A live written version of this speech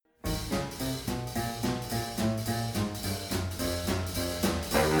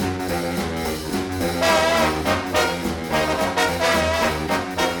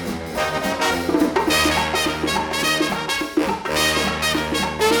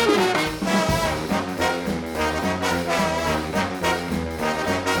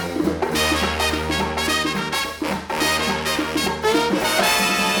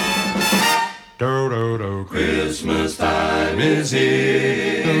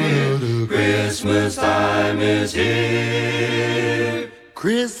is here. Christmas time is here.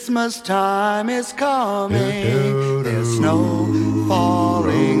 Christmas time is coming. There's snow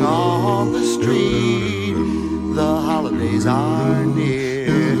falling on the street. The holidays are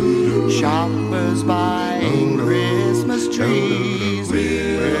near. Shoppers buying Christmas trees.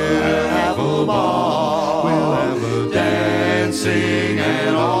 We'll have a ball. We'll have a dancing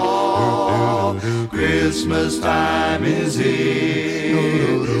and all. Christmas time is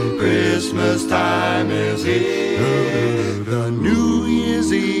here. Christmas time is here. The New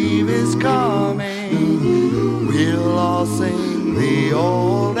Year's Eve is coming. We'll all sing the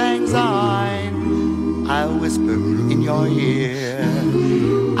old lang syne. I'll whisper in your ear.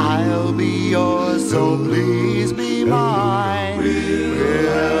 I'll be yours, so please be mine.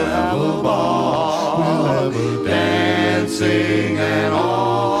 We'll have a ball. We'll have a dancing and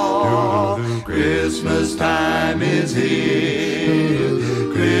all. Christmas time is here.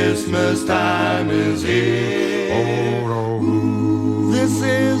 Christmas time is here. This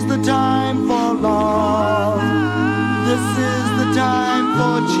is the time for love. This is the time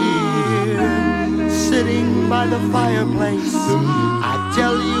for cheer. Sitting by the fireplace, I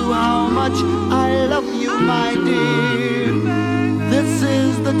tell you how much I love you, my dear. This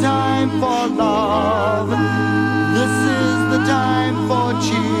is the time for love. This is the time for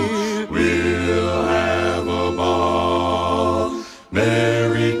cheer. We'll have a ball.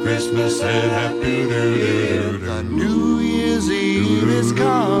 Merry Christmas and Happy New Year. The New Year's Eve is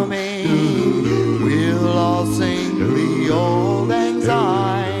coming. We'll all sing the old lang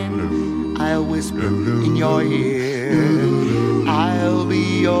syne. I'll whisper in your ear. I'll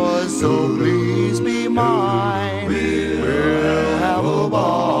be yours, so please be mine. We'll have a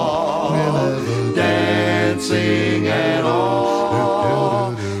ball. We'll have dancing and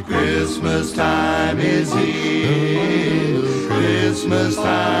all. Christmas time is here. Christmas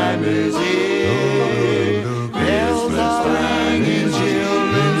time is here. Bells are ringing,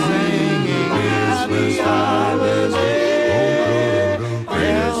 children singing. Christmas time is here.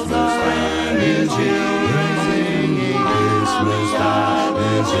 Bells are ringing, children singing. Christmas time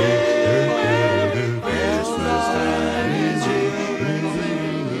is here. Christmas time is here.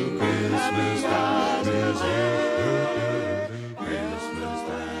 Christmas time is here. Christmas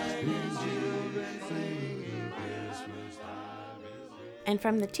time is here. Christmas time. And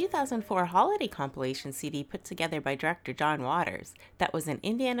from the 2004 holiday compilation CD put together by director John Waters, that was an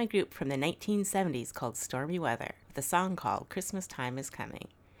Indiana group from the 1970s called Stormy Weather, with a song called Christmas Time is Coming.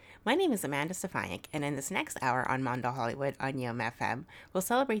 My name is Amanda Stefaniak, and in this next hour on Mondo Hollywood on FM, we'll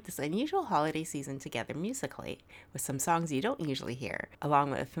celebrate this unusual holiday season together musically, with some songs you don't usually hear,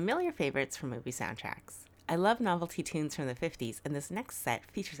 along with familiar favorites from movie soundtracks. I love novelty tunes from the 50s, and this next set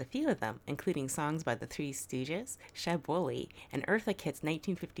features a few of them, including songs by the Three Stooges, Sheb Wooley, and Eartha Kitt's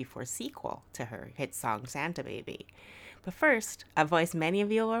 1954 sequel to her hit song Santa Baby. But first, a voice many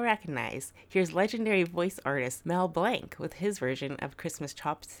of you will recognize. Here's legendary voice artist Mel Blanc with his version of Christmas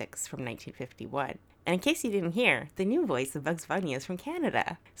Chopsticks from 1951. And in case you didn't hear, the new voice of Bugs Bunny is from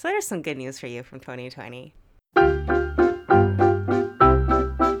Canada. So there's some good news for you from 2020.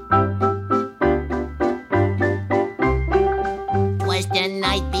 The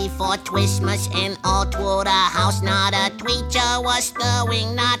night before Christmas and all through the house not a creature was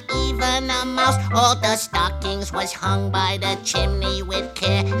stirring, not even a mouse. All the stockings was hung by the chimney with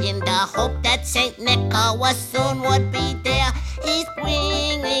care, in the hope that Saint Nicholas soon would be there. He's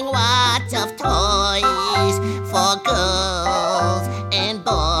bringing lots of toys for girls and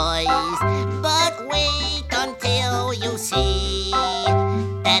boys, but wait until you see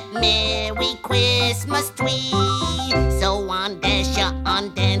that Merry Christmas tree. So on Dasher,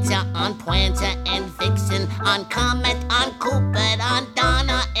 on Dancer, on Prancer and Vixen, on Comet, on Cupid, on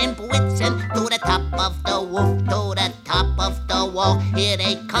Donna and Blitzen, to the top of the roof, to the top of the wall. Here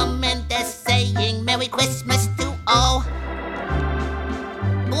they come and they're saying Merry Christmas to all.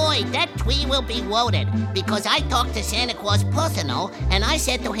 Boy, that tree will be loaded, because I talked to Santa Claus personal, and I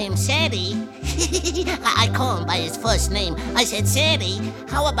said to him, Sandy, I call him by his first name. I said, Sandy,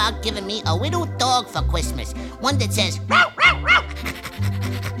 how about giving me a little dog for Christmas? One that says, row, row, row.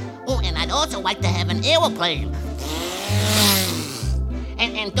 Oh, and I'd also like to have an aeroplane.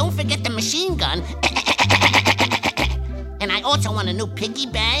 And don't forget the machine gun. And I also want a new piggy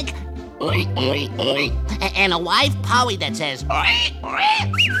bank. Oi, oi, oi. And a live Polly that says, oi, oi.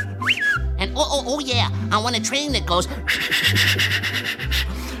 And oh yeah, I want a train that goes.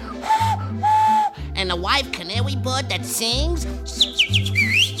 And a live canary bird that sings.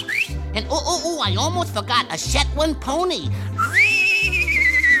 And I almost forgot a Shetland pony.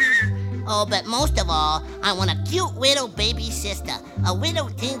 Oh, but most of all, I want a cute little baby sister. A little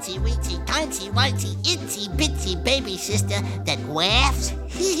teensy weensy, tiny whitey, itsy bitsy baby sister that laughs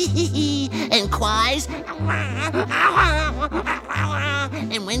and cries.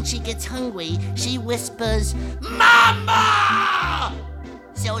 And when she gets hungry, she whispers, Mama!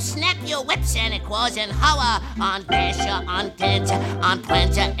 So snap your whip, Santa Claus, and holler on Dasher, on Dancer, on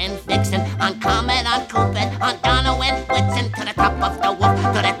Prancer and Vixen, on Comet, on Cupid, on Donald and Blitzen, to the top of the wolf,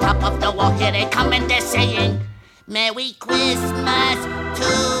 to the top of the wall. Here they come and they're saying, Merry Christmas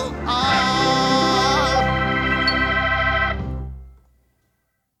to all.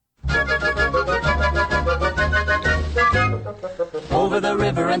 Over the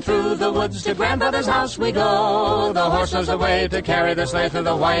river and through the woods to grandfather's house we go. The horse knows the way to carry the sleigh through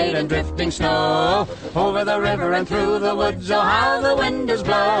the white and drifting snow. Over the river and through the woods, oh how the wind does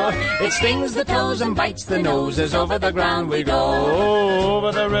blow. It stings the toes and bites the nose as over the ground we go.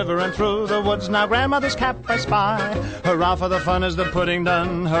 Over the river and through the woods, now grandmother's cap I spy. Hurrah for the fun as the pudding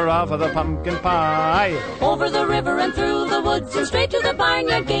done, hurrah for the pumpkin pie. Over the river and through the woods and straight to the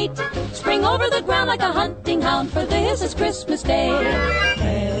barnyard gate. Spring over the ground like a hunting hound, for this is Christmas Day.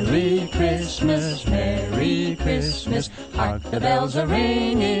 Merry Christmas, Merry Christmas, hark the bells are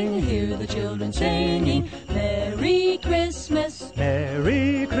ringing, hear the children singing. Merry Christmas,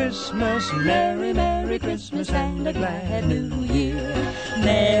 Merry Christmas, Merry, Merry Christmas and a glad New Year.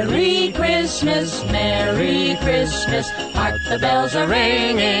 Merry Christmas, Merry Christmas, hark the bells are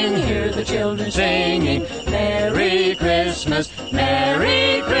ringing, hear the children singing. Merry Christmas,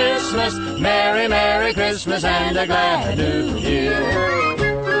 Merry Christmas, Merry, Merry Christmas and a glad New Year.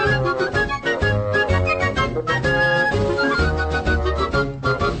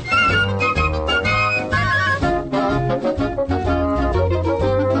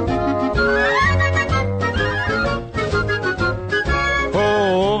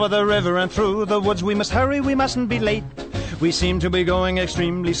 Over the river and through the woods we must hurry, we mustn't be late. We seem to be going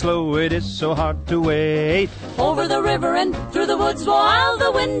extremely slow, it is so hard to wait. Over the river and through the woods while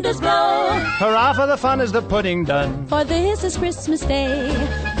the wind does blow. Hurrah for the fun as the pudding done, For this is Christmas Day.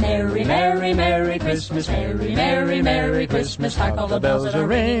 Merry, Merry, Merry Christmas, Merry, Merry, Merry Christmas. Hark all the bells that are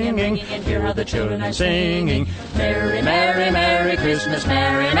ringing, and hear how the children are singing. Merry, Merry, Merry Christmas,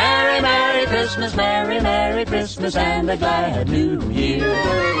 Merry, Merry, Merry Christmas, Merry, Merry Christmas, and a glad New Year.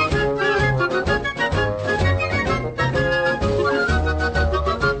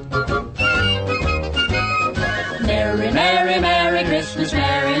 Merry, Merry, Merry Christmas,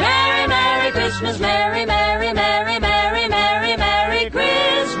 Merry, Merry, Merry Christmas, Merry, Merry, Merry, Merry, Merry, Merry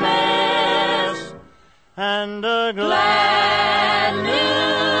Christmas, and a glad New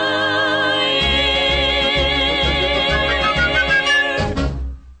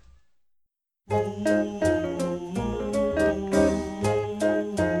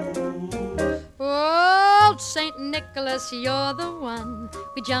Year. Old Saint Nicholas, you're the one.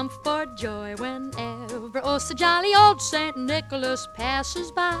 We jump for joy whenever, oh, so jolly old Saint Nicholas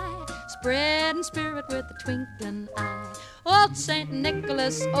passes by, spreading spirit with a twinkling eye. Old Saint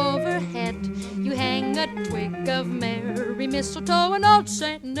Nicholas overhead, you hang a twig of merry mistletoe, and old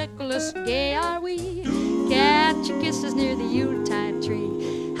Saint Nicholas, gay are we, catching kisses near the Yuletide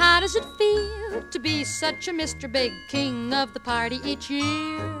tree. How does it feel to be such a Mr. Big King of the party each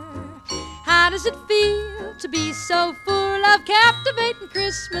year? How does it feel to be so full of captivating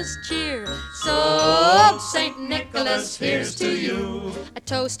Christmas cheer? So, old Saint Nicholas, here's to you a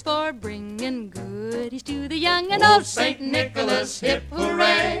toast for bringing goodies to the young. And old Saint Nicholas, hip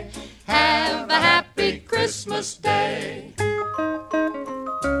hooray, have a happy Christmas day.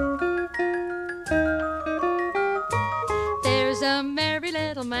 There's a merry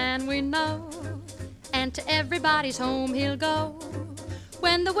little man we know, and to everybody's home he'll go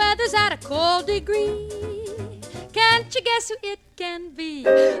when the weather's at a cold degree. Can't you guess who it can be?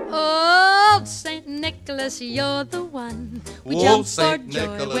 Old Saint Nicholas, you're the one. We jump for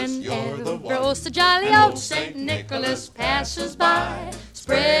joy whenever, oh, so jolly old Saint Nicholas passes by,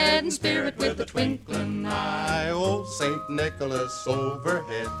 spreading spirit with a twinkling eye. Old Saint Nicholas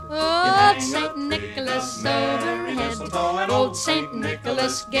overhead. Old Saint Nicholas overhead. Old Saint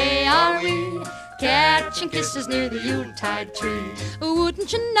Nicholas, gay are we, catching kisses near the Yuletide tree.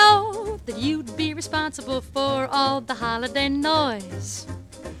 Wouldn't you know that you'd be responsible for all the holiday noise?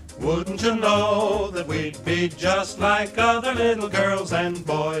 Wouldn't you know that we'd be just like other little girls and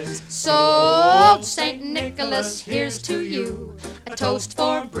boys? So, old Saint Nicholas, here's to you a toast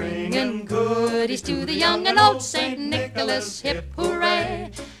for bringing goodies to the young. And old Saint Nicholas, hip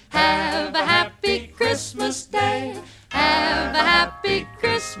hooray, have a happy Christmas day, have a happy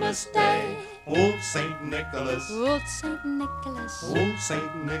Christmas Christmas Day. Old Saint Nicholas, Old Saint Nicholas, old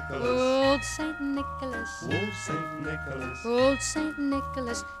Saint Nicholas, old Saint Nicholas, old Saint Nicholas. old Saint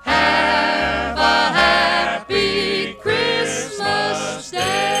Nicholas, have a happy Christmas Day.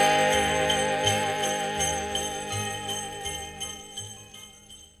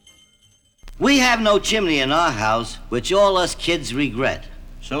 We have no chimney in our house, which all us kids regret.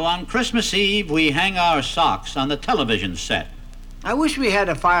 So on Christmas Eve, we hang our socks on the television set. I wish we had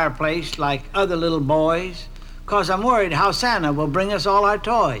a fireplace like other little boys, 'cause I'm worried how Santa will bring us all our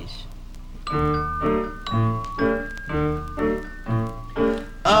toys.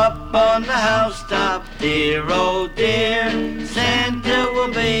 Up on the housetop, dear, oh dear, Santa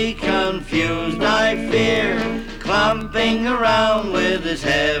will be confused, I fear, clumping around with his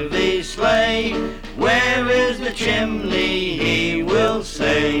heavy sleigh. Where is the chimney, he will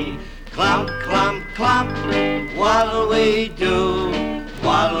say. Clump, clump, clump, what'll we do?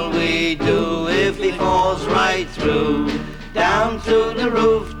 What'll we do if he falls right through? Down to the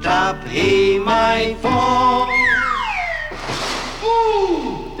rooftop he might fall.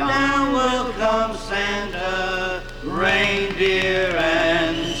 Ooh! Down will come Santa, reindeer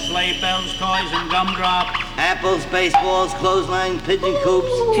and Sleigh bells, toys, and gumdrops. apples, baseballs, clothesline, pigeon coops,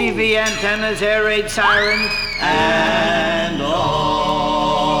 TV antennas, air raid sirens. and all.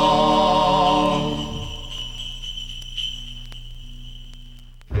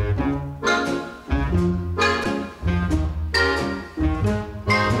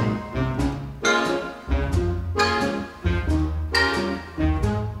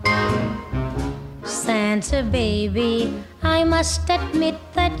 Santa baby, I must admit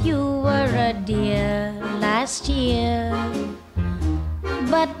that you were a dear last year.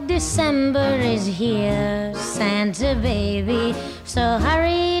 But December is here, Santa baby, so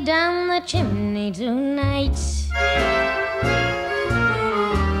hurry down the chimney tonight.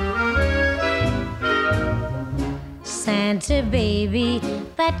 Santa baby,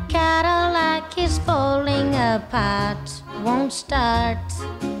 that Cadillac is falling apart, won't start.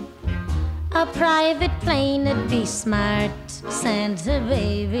 A private plane would be smart, Santa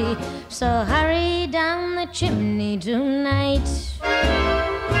baby, so hurry down the chimney tonight.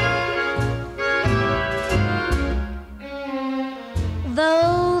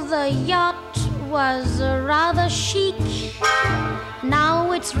 Though the yacht was rather chic,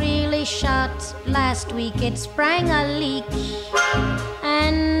 now it's really shot. Last week it sprang a leak.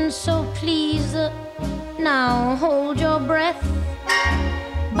 And so please, now hold your breath.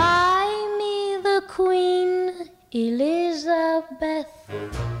 Buy me the Queen Elizabeth.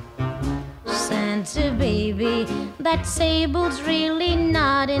 Santa baby, that sable's really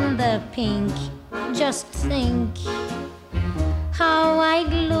not in the pink. Just think how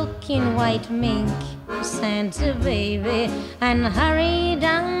I'd look in white mink, Santa baby, and hurry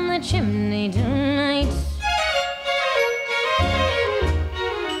down the chimney tonight.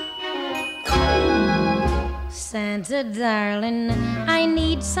 Santa darling, I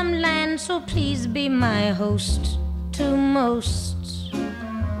need some land, so please be my host to most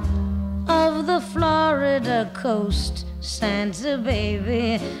of the Florida coast, Santa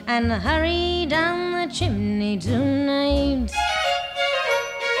baby, and hurry down the chimney tonight.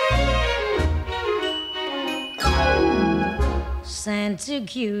 Santa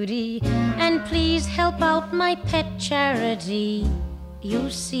cutie, and please help out my pet charity. You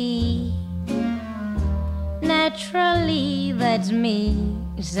see, naturally that's me,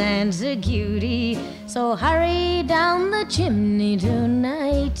 Santa cutie, so hurry down the chimney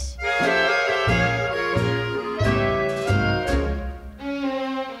tonight.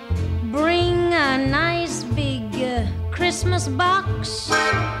 Bring a nice big Christmas box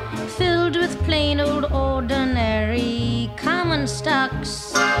filled with plain old ordinary common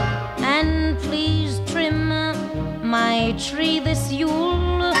stocks, and please trim my tree this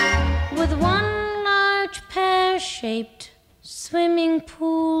Yule with one large pear-shaped swimming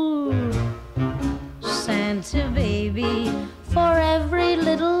pool. Santa baby, for every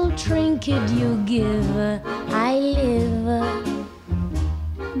little trinket you give, I live.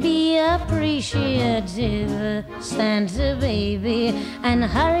 Be appreciative, Santa baby, and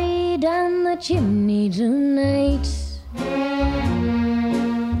hurry down the chimney tonight.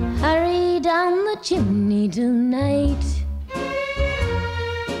 Hurry down the chimney tonight.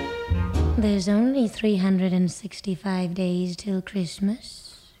 There's only 365 days till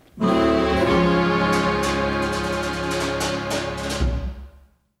Christmas.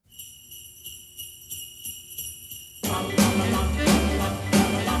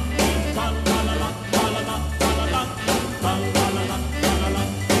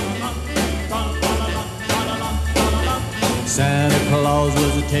 Santa Claus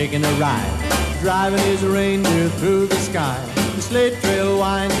was taking a ride, driving his reindeer through the sky. The sleigh trail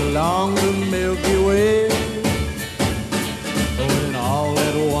winds along the Milky Way. When all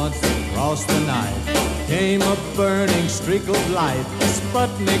at once across the night came a burning streak of light, a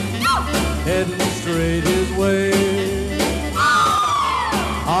Sputnik heading straight his way.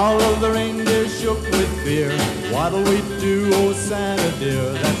 All of the reindeer shook with fear. What'll we do, oh Santa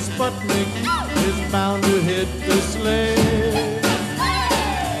dear? That Sputnik is bound to hit the sleigh.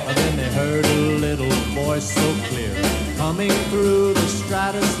 Then they heard a little voice so clear, coming through the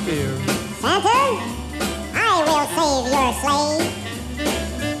stratosphere. Santa, I will save your sleigh.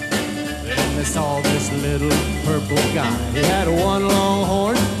 Then they saw this little purple guy. He had one long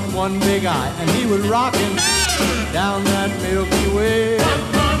horn, one big eye, and he was rocking down that Milky Way.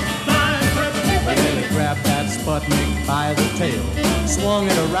 Then he grabbed that Sputnik by the tail, swung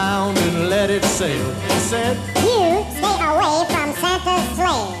it around and let it sail. He said, "You stay away from Santa's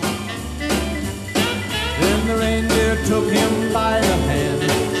sleigh." Then the reindeer took him by the hand,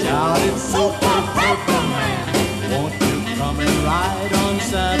 shouted, "Super Purple Man, won't you come and ride on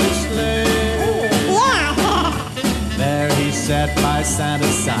Santa's sleigh?" Yeah. There he sat by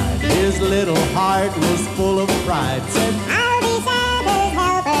Santa's side. His little heart was full of pride. Said, "I'll be Santa's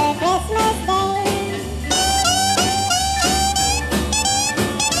helper Christmas Day."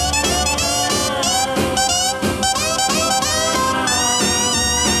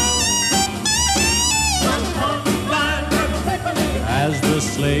 As the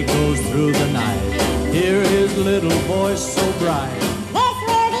sleigh goes through the night, hear his little voice so bright. This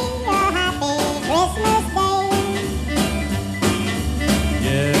will be a happy Christmas day.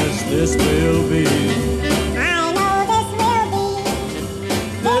 Yes, this will be. I know this will be.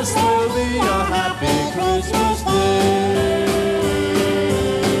 This will be a happy Christmas day.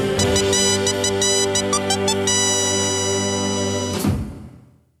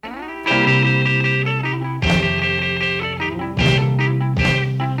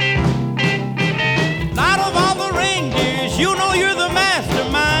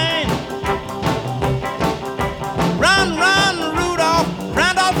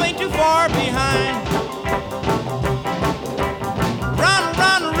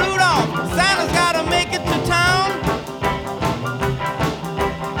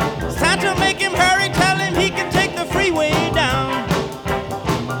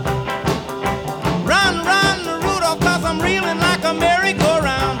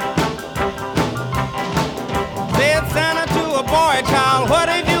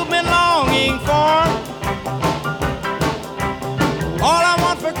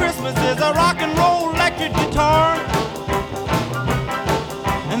 Is a rock and roll electric guitar.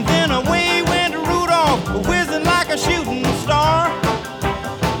 And then away went Rudolph, whizzing like a shooting star.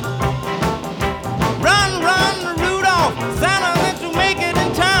 Run, run, Rudolph, Santa wants to make it in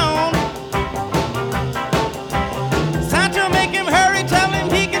town. Santa, make him hurry, tell him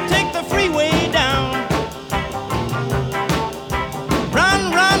he can take the freeway down. Run,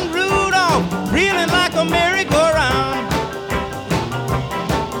 run, Rudolph, reeling like a merry-go-round.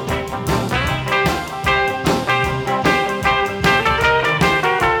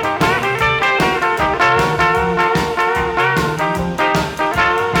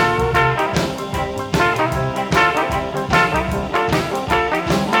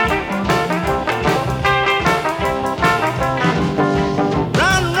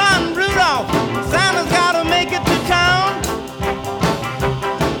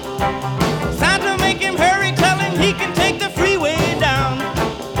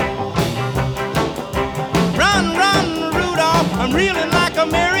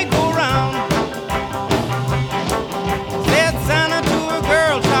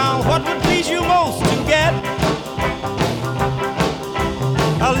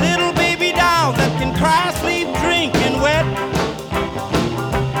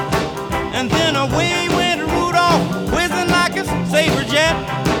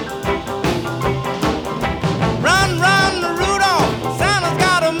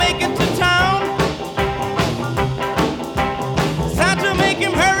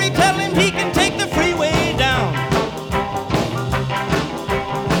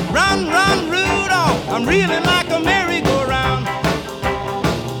 Reeling like a merry-go-round.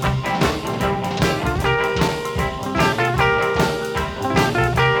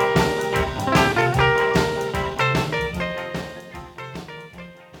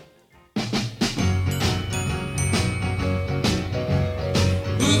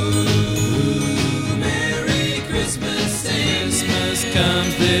 Ooh, Merry Christmas, Christmas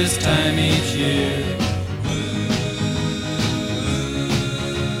comes this time each year.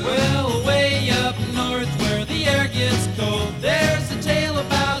 Well, way up north where the air gets cold,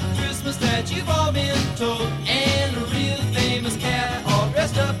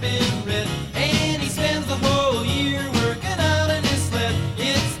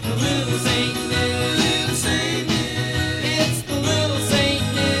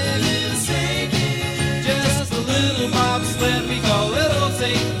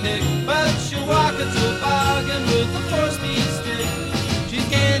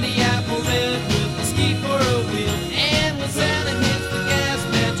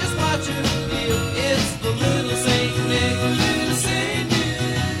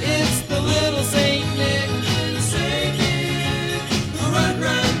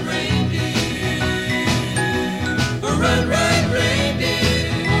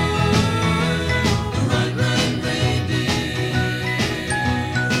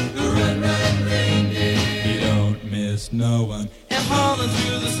 crawling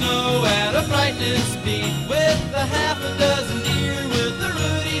through the snow at a frightening speed with a half a dozen deer with a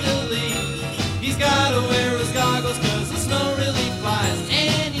Rudy to lead. He's gotta wear his goggles 'cause the snow really flies,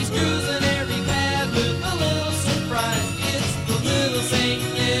 and he's cruising every path with a little surprise. It's the little Saint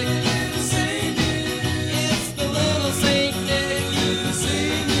Nick. It's the little Saint Nick.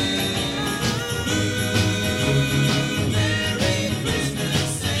 Merry Christmas.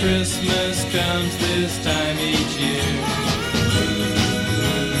 Christmas comes this time each year.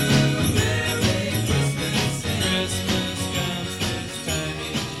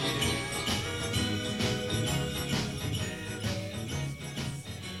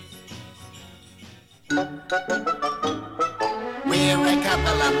 We're a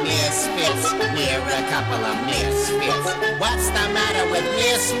couple of misfits. We're a couple of misfits. What's the matter with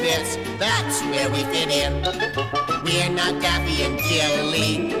misfits? That's where we fit in. We're not Daffy and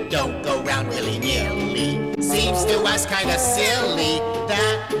Jelly. Don't go round willy-nilly. Seems to us kind of silly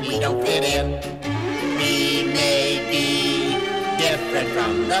that we don't fit in. We may be different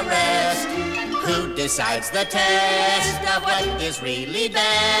from the rest. Who decides the test of what is really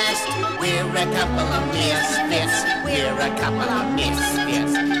best? We're a couple of misfits. We're a couple of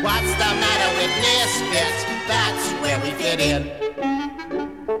misfits. What's the matter with misfits? That's where we fit in.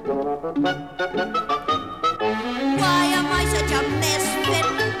 Why am I such a misfit?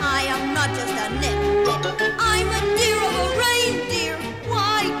 I am not just a nitwit. I'm a dear of a reindeer.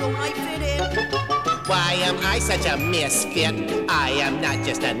 Why don't I fit in? Why am I such a misfit? I am not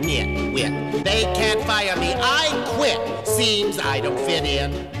just a nitwit. They can't fire me, I quit. Seems I don't fit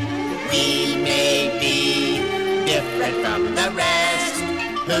in. We may be different from the rest.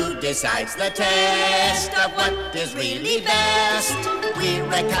 Who decides the test of what is really best? We're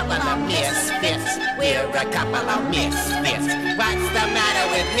a couple of misfits. We're a couple of misfits. What's the matter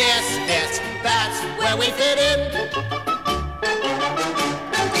with misfits? That's where we fit in.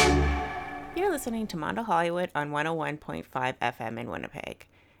 You're listening to Mondo Hollywood on 101.5 FM in Winnipeg.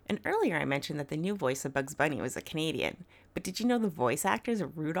 And earlier I mentioned that the new voice of Bugs Bunny was a Canadian. But did you know the voice actors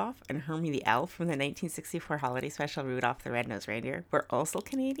of Rudolph and Hermie the Elf from the 1964 holiday special Rudolph the Red-Nosed Reindeer were also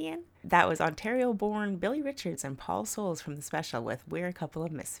Canadian? That was Ontario-born Billy Richards and Paul Soles from the special with We're a Couple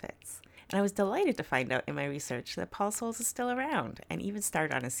of Misfits. And I was delighted to find out in my research that Paul Soles is still around and even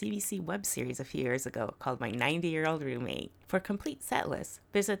starred on a CBC web series a few years ago called My 90-Year-Old Roommate. For a complete set list,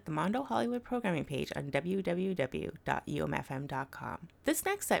 visit the Mondo Hollywood programming page on www.umfm.com. This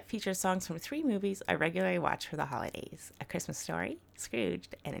next set features songs from 3 movies I regularly watch for the holidays: A Christmas Story,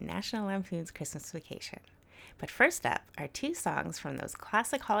 Scrooged, and A National Lampoon's Christmas Vacation. But first up are 2 songs from those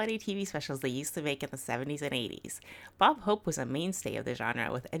classic holiday TV specials they used to make in the 70s and 80s. Bob Hope was a mainstay of the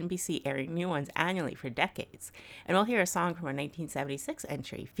genre, with NBC airing new ones annually for decades. And we'll hear a song from a 1976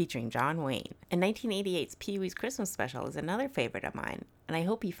 entry featuring John Wayne. And 1988's Pee-wee's Christmas Special is another favorite of mine, and I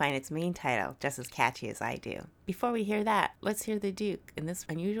hope you find its main title just as catchy as I do. Before we hear that, let's hear the Duke in this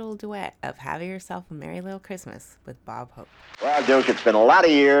unusual duet of Have Yourself a Merry Little Christmas with Bob Hope. Well, Duke, it's been a lot of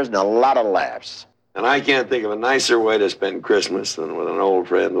years and a lot of laughs. And I can't think of a nicer way to spend Christmas than with an old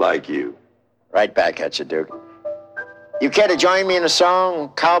friend like you. Right back at you, Duke. You care to join me in a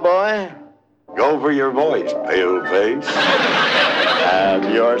song, Cowboy? Go for your voice, paleface. Have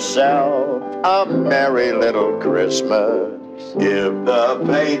yourself a merry little Christmas, if the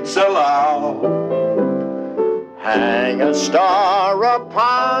fates allow. Hang a star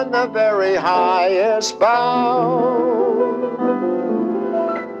upon the very highest bough,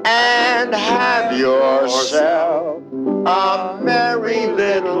 and have yourself a merry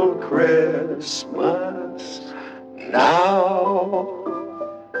little Christmas now.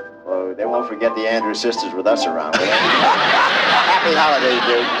 Well, they won't forget the Andrews sisters with us around, will they? Happy holidays,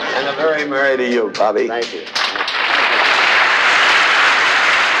 Duke. And a very merry to you, Bobby. Thank you.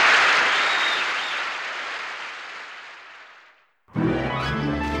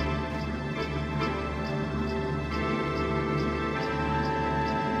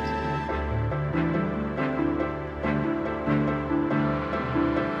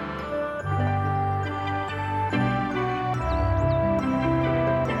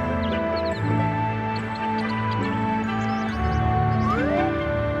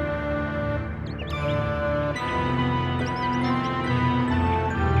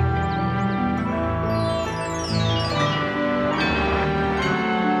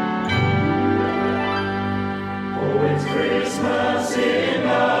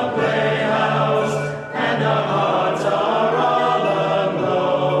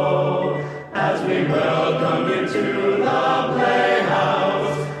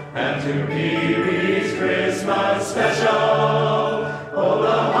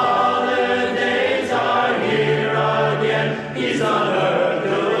 He's on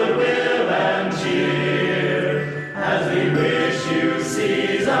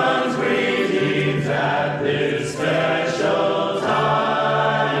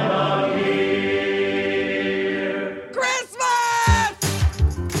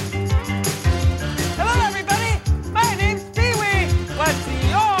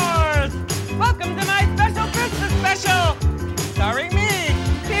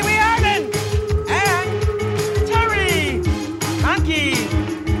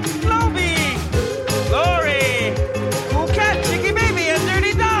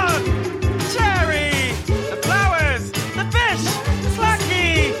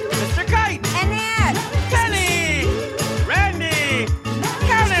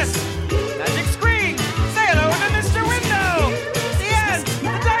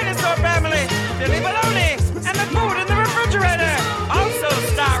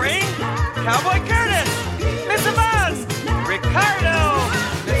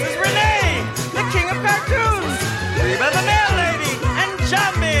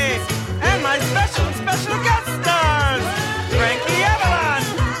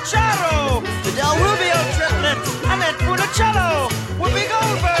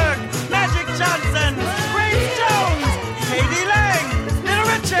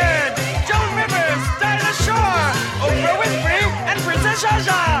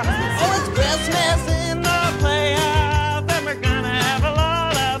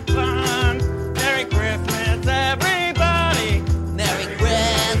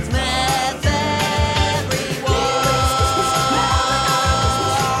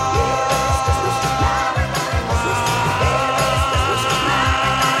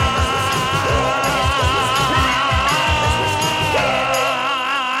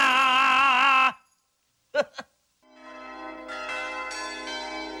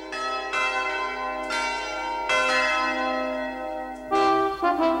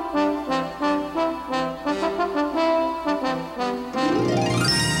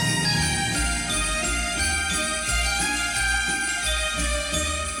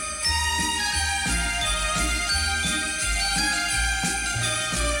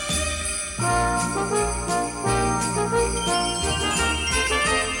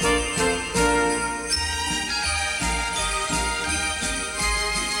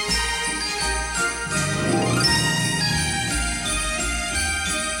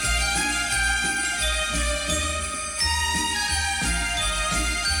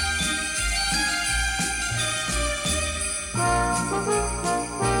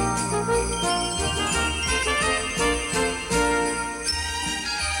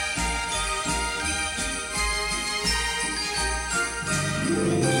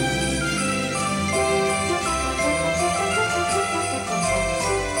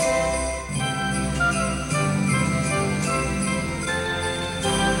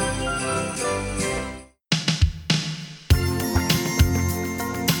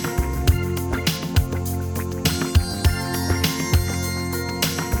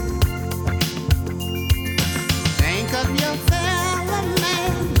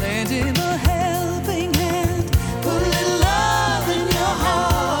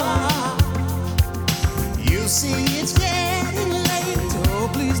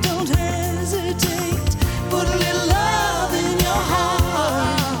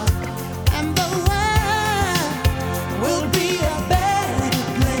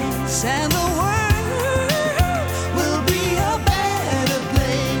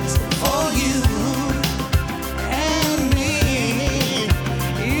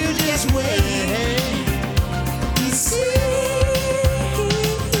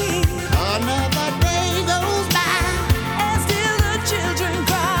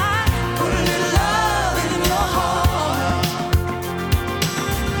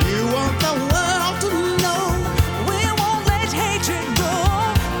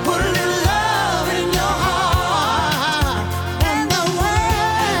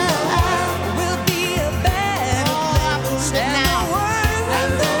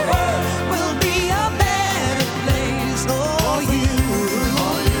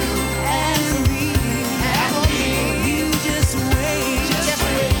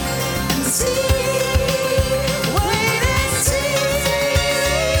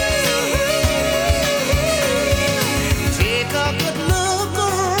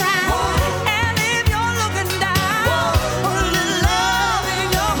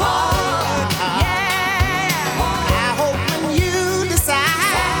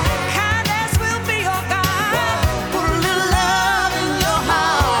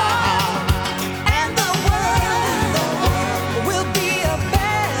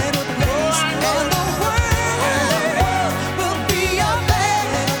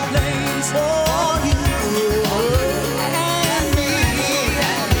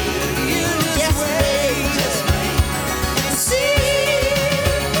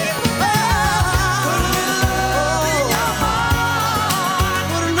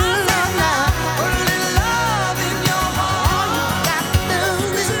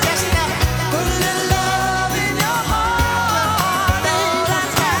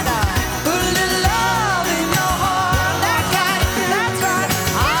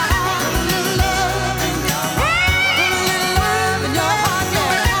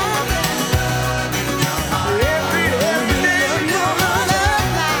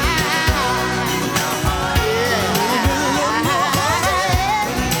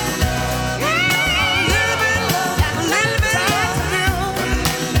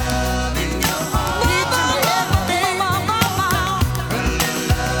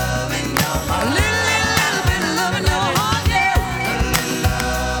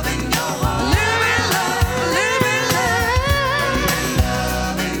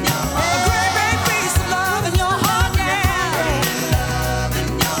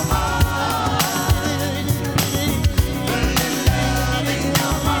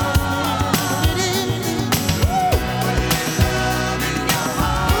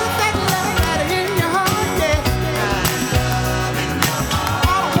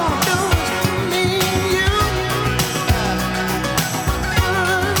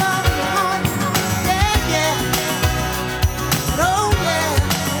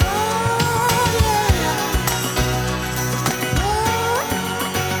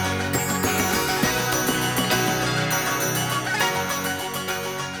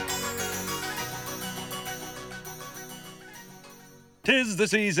 'Tis the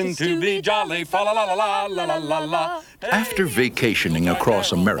season to be jolly, fa la la la la la la la la. After vacationing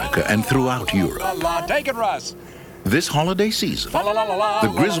across America and throughout Europe, Take it, Russ. This holiday season, the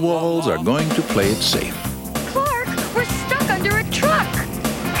Griswolds are going to play it safe. Clark, we're stuck under a truck.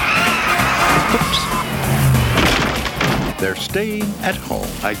 Oops. They're staying at home.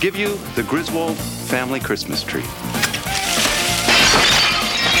 I give you the Griswold family Christmas tree.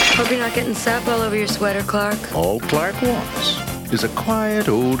 Hope you're not getting sap all over your sweater, Clark. All Clark wants is a quiet,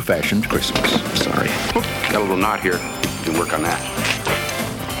 old-fashioned Christmas. Sorry. Got a little knot here. You can work on that.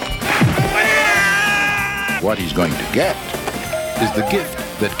 What he's going to get is the gift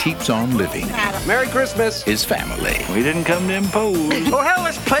that keeps on living. Merry Christmas. His family. We didn't come to impose. Oh, hell,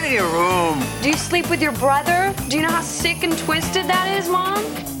 there's plenty of room. Do you sleep with your brother? Do you know how sick and twisted that is, Mom?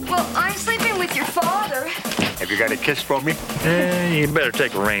 Well, I'm sleeping with your father. Have you got a kiss for me? You better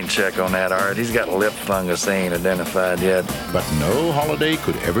take a rain check on that, Art. He's got a lip fungus they ain't identified yet. But no holiday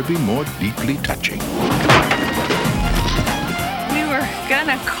could ever be more deeply touching. We were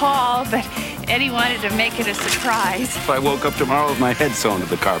gonna call, but Eddie wanted to make it a surprise. If I woke up tomorrow with my head sewn to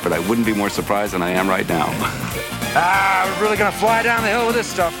the carpet, I wouldn't be more surprised than I am right now. We're really gonna fly down the hill with this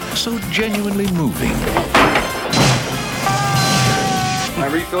stuff. So genuinely moving. Can I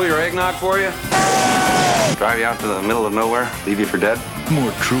refill your eggnog for you? Drive you out to the middle of nowhere, leave you for dead?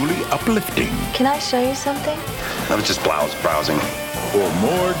 More truly uplifting. Can I show you something? I was just browsing. Or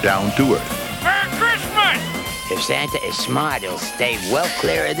more down to earth. Merry Christmas! If Santa is smart, he'll stay well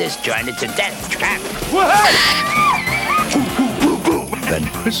clear of this joint. It's a death trap. Than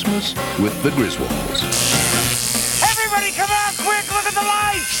Christmas with the Griswolds. Everybody come out quick, look at the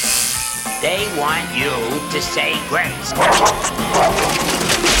lights! They want you to say grace.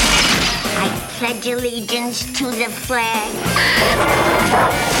 I pledge allegiance to the flag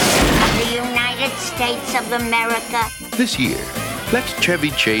of the United States of America. This year, let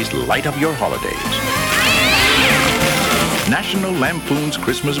Chevy Chase light up your holidays. National Lampoon's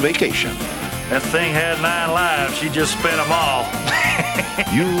Christmas Vacation. That thing had 9 lives. She just spent them all.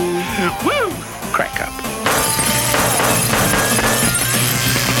 You woo, crack up.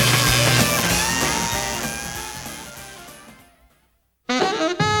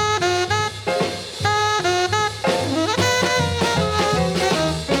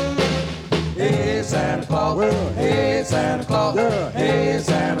 Hey Santa Claus, hey Santa Claus, hey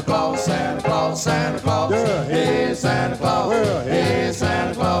Santa Claus, Santa Claus, Santa Claus, hey Santa Claus, hey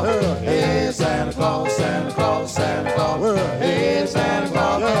Santa Claus, hey Santa Claus, Santa Claus, Santa Claus, hey Santa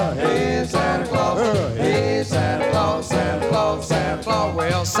Claus, hey Santa Claus, hey Santa Claus, Santa Claus, Santa Claus.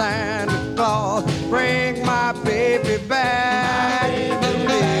 Well, Santa Claus, bring my baby back.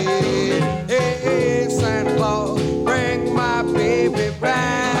 Hey Santa Claus, bring my baby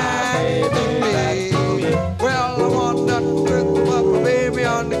back. Well, I want to put my baby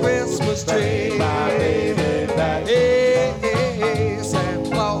on the Christmas tree. My baby back. Hey, hey, hey, Santa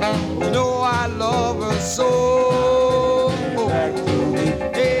Claus, you know I love her so.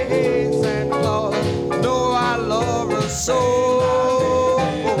 Hey, hey, Santa Claus, you know I love her so.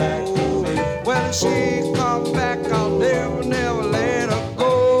 When she come back, I'll never, never let her go.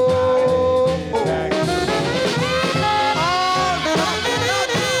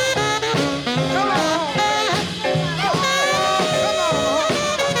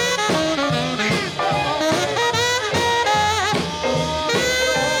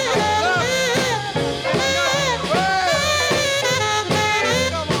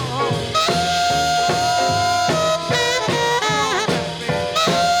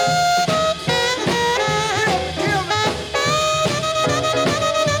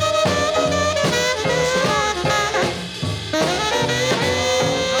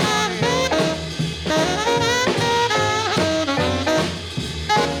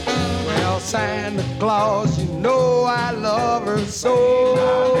 Santa Claus, you know I love her so.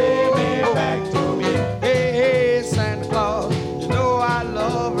 My baby back to me. Hey, hey, Santa Claus, you know I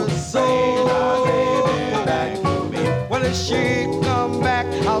love her so. My baby back to me. Well, if she come back,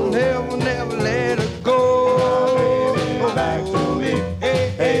 I'll never, never let her go. My baby back to me. Hey,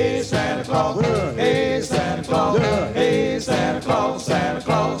 hey, Santa Claus, hey, Santa Claus, hey, Santa Claus, Santa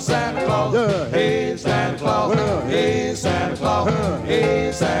Claus, Santa Claus, hey, Santa Claus, hey, Santa Claus,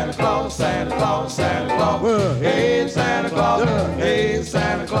 hey, Santa Claus, Santa Claus, Santa Claus, hey, Santa Claus, hey,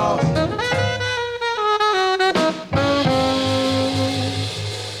 Santa Claus.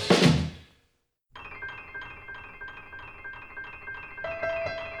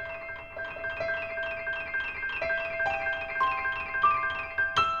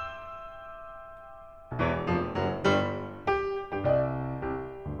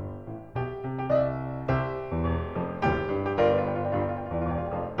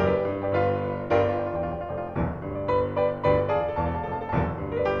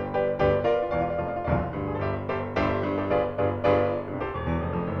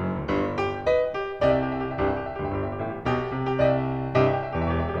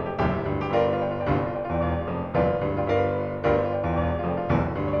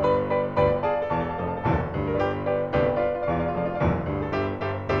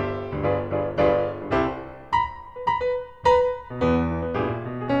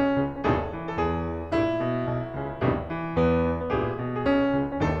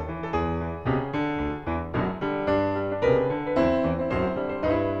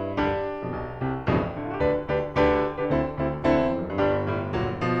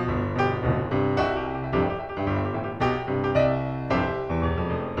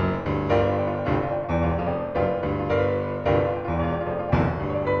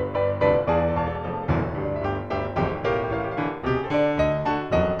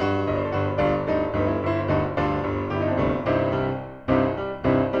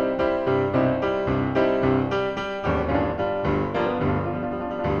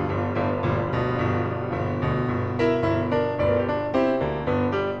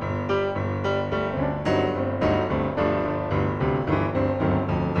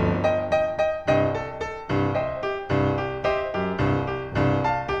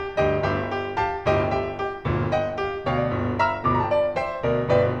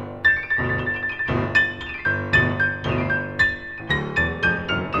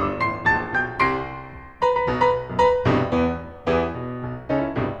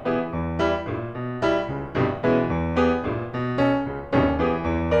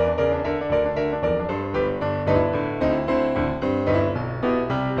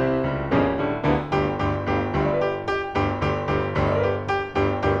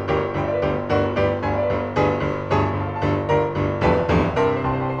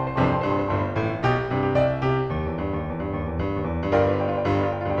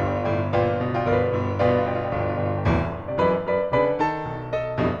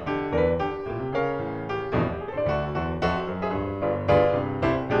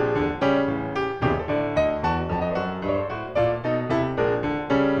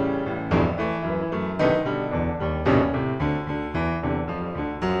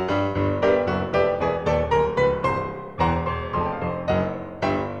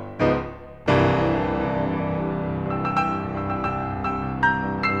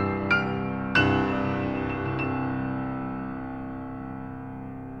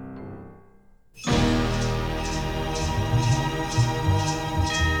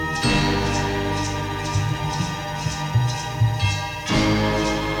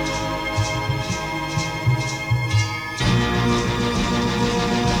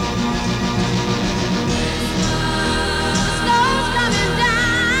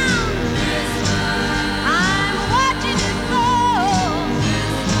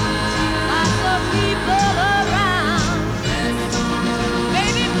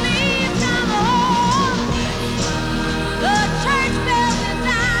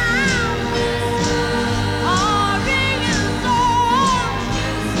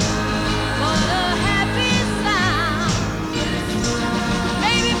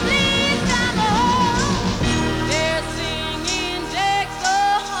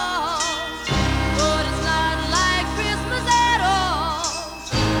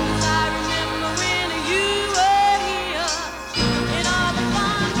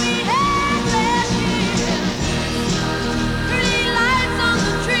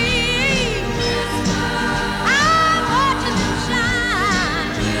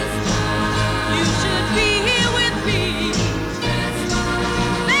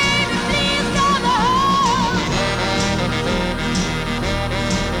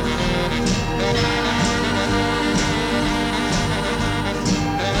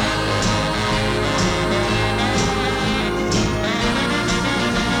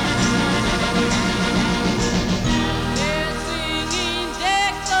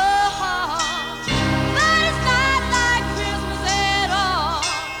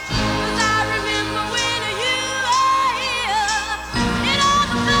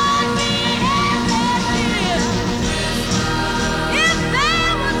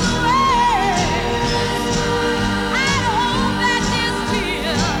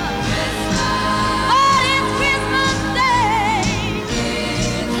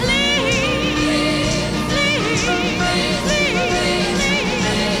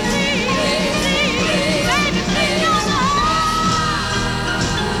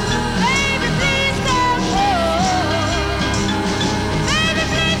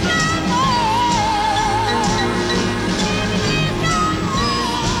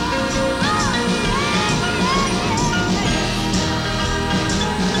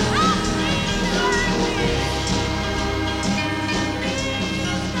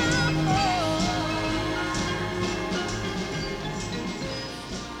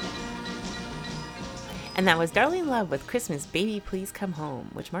 And that was Darlene Love with Christmas Baby Please Come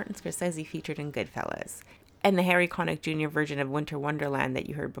Home, which Martin Scorsese featured in Goodfellas. And the Harry Connick Jr. version of Winter Wonderland that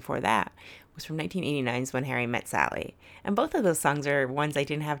you heard before that was from 1989's When Harry Met Sally. And both of those songs are ones I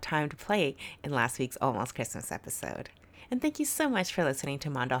didn't have time to play in last week's Almost Christmas episode. And thank you so much for listening to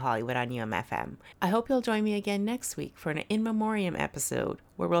Mondo Hollywood on UMFM. I hope you'll join me again next week for an In Memoriam episode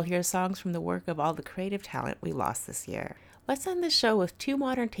where we'll hear songs from the work of all the creative talent we lost this year. Let's end the show with two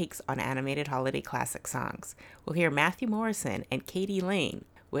modern takes on animated holiday classic songs. We'll hear Matthew Morrison and Katie Lane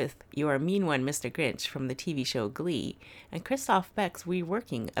with You're a Mean One, Mr. Grinch from the TV show Glee, and Christoph Beck's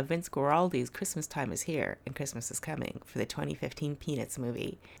reworking of Vince Guaraldi's Christmas Time is Here and Christmas is Coming for the 2015 Peanuts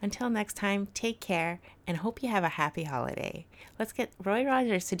movie. Until next time, take care and hope you have a happy holiday. Let's get Roy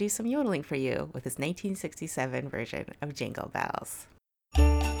Rogers to do some yodeling for you with his 1967 version of Jingle Bells.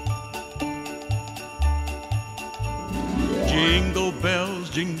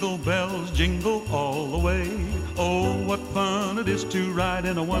 Jingle bells, jingle all the way. Oh, what fun it is to ride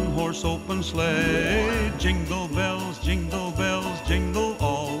in a one-horse open sleigh. Jingle bells, jingle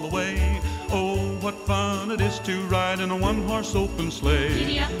all the way. Oh, what fun it is to ride in a one-horse open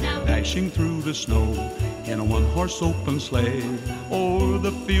sleigh. Dashing through the snow in a one-horse open sleigh. O'er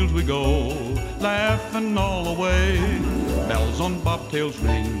the fields we go, laughing all the way. Bells on bobtails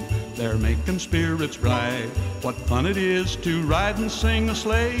ring, they're making spirits bright. What fun it is to ride and sing a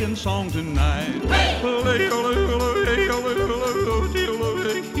sleighing song tonight. Hey!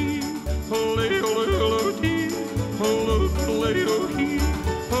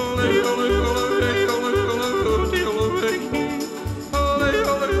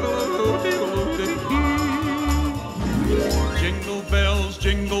 Jingle bells,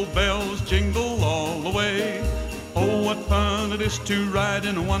 jingle bells, jingle all the way. Oh, what fun it is to ride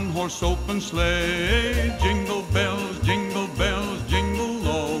in a one-horse open sleigh. Jingle bells, jingle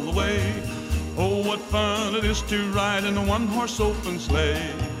all the way. Oh, what fun it is to ride in a one-horse open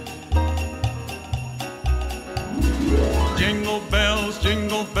sleigh. Jingle bells,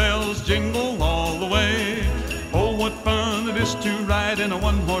 jingle all the way. Oh, what fun it is to ride in a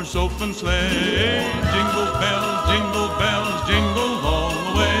one-horse open sleigh. Jingle bells, jingle all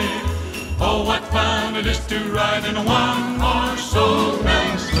the way. Oh, what fun it is to ride in a one-horse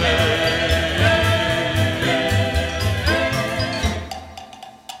open sleigh.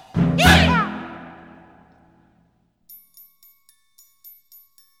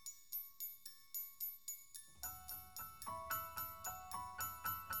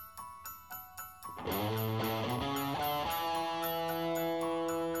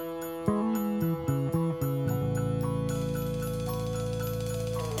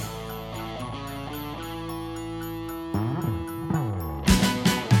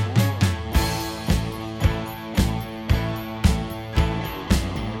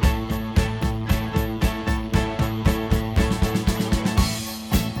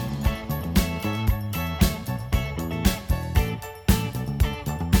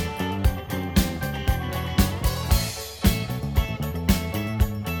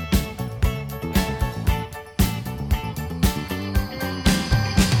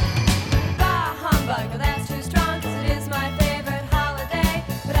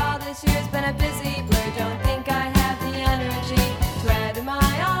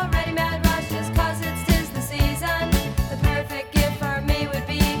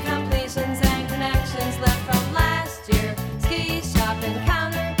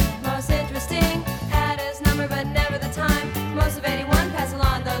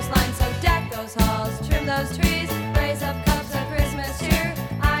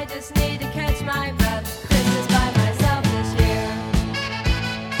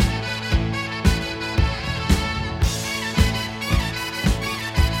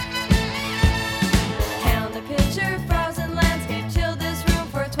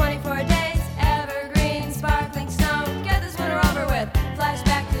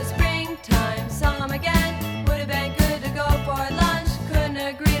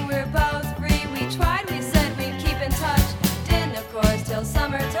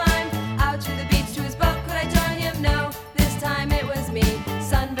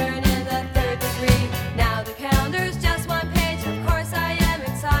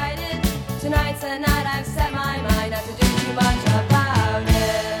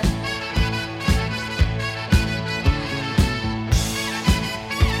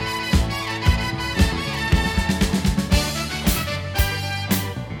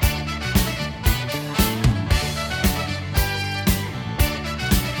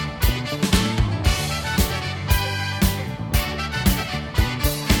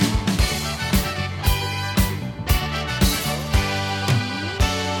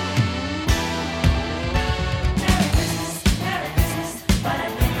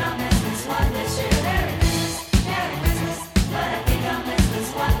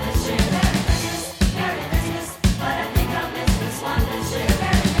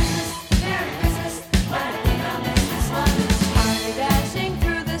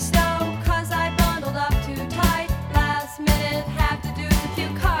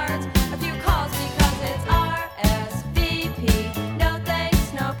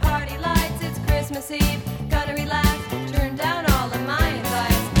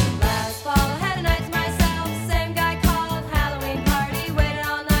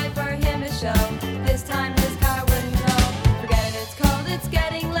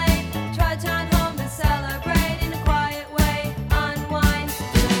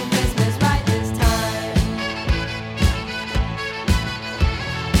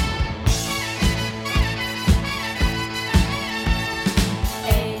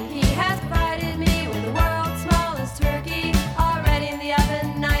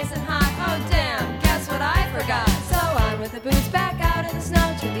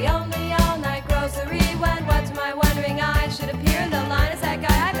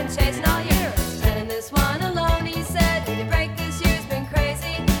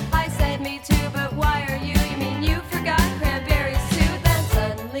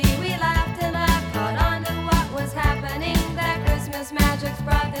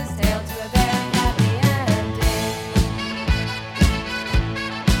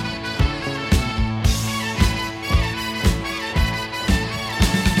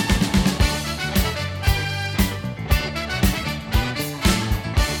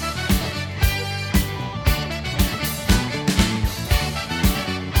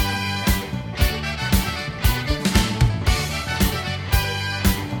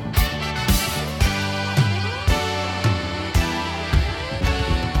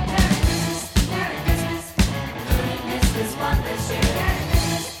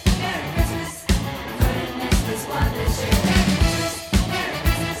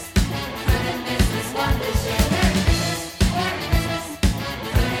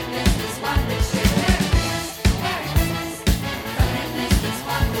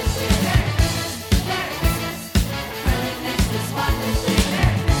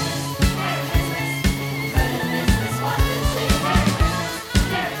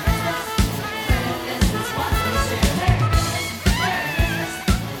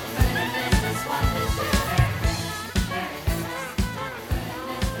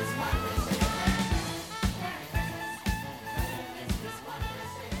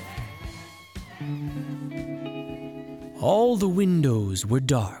 All the windows were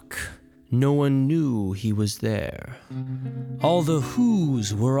dark. No one knew he was there. All the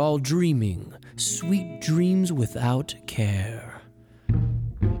Whos were all dreaming, sweet dreams without care.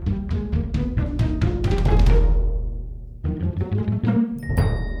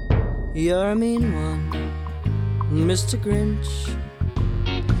 You're a mean one, Mr. Grinch.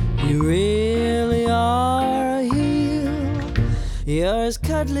 You really are a heel. You're as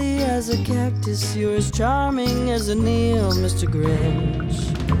cuddly as a cactus. You're as charming as a Neil, Mr.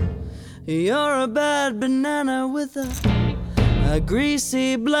 Grinch. You're a bad banana with a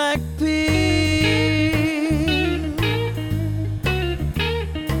greasy black peel.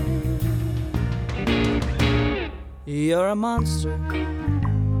 You're a monster,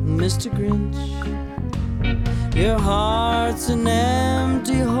 Mr. Grinch. Your heart's an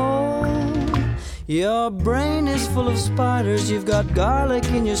empty hole. Your brain is full of spiders. You've got garlic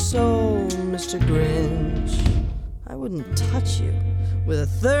in your soul, Mr. Grinch. I wouldn't touch you with a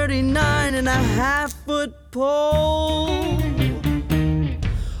 39.5-foot pole.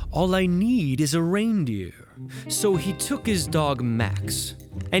 All I need is a reindeer. So he took his dog Max,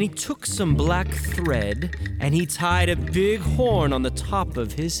 and he took some black thread, and he tied a big horn on the top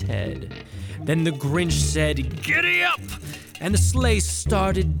of his head. Then the Grinch said, "Giddy up!" And the sleigh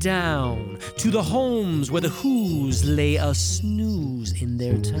started down to the homes where the Whos lay a snooze in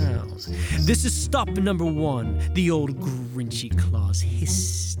their town. "This is stop number 1, the old Grinchy Claus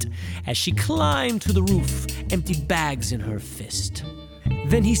hissed, as she climbed to the roof, empty bags in her fist.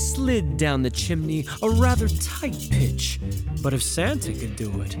 Then he slid down the chimney, a rather tight pitch. But if Santa could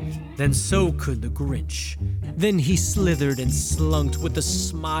do it, then so could the Grinch. Then he slithered and slunked with a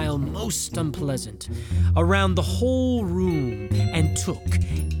smile most unpleasant around the whole room and took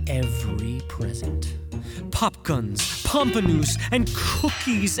every present. Pop guns, pompanoos, and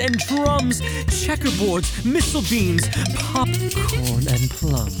cookies and drums, checkerboards, missile beans, popcorn and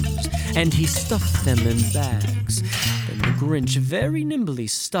plums, and he stuffed them in bags. Then the Grinch very nimbly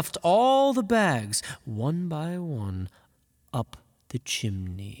stuffed all the bags, one by one, up the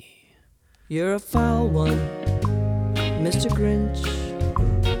chimney. You're a foul one, Mr. Grinch.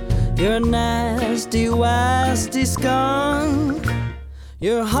 You're a nasty, wasty skunk.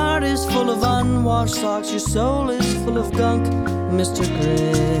 Your heart is full of unwashed socks. Your soul is full of gunk, Mr.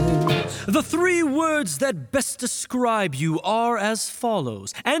 Grinch. The 3 words that best describe you are as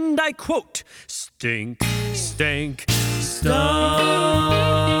follows, and I quote: stink, stank, stunk.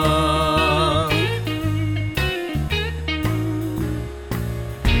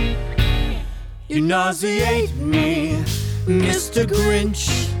 You nauseate me, Mr.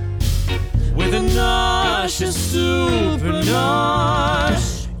 Grinch, with a nauseous super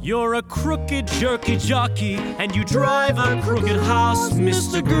nosh. You're a crooked jerky jockey, and you drive a crooked house,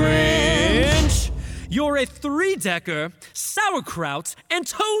 Mr. Grinch. You're a 3-decker, sauerkraut, and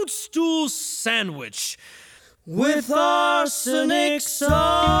toadstool sandwich with arsenic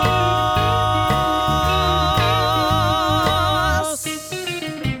sauce.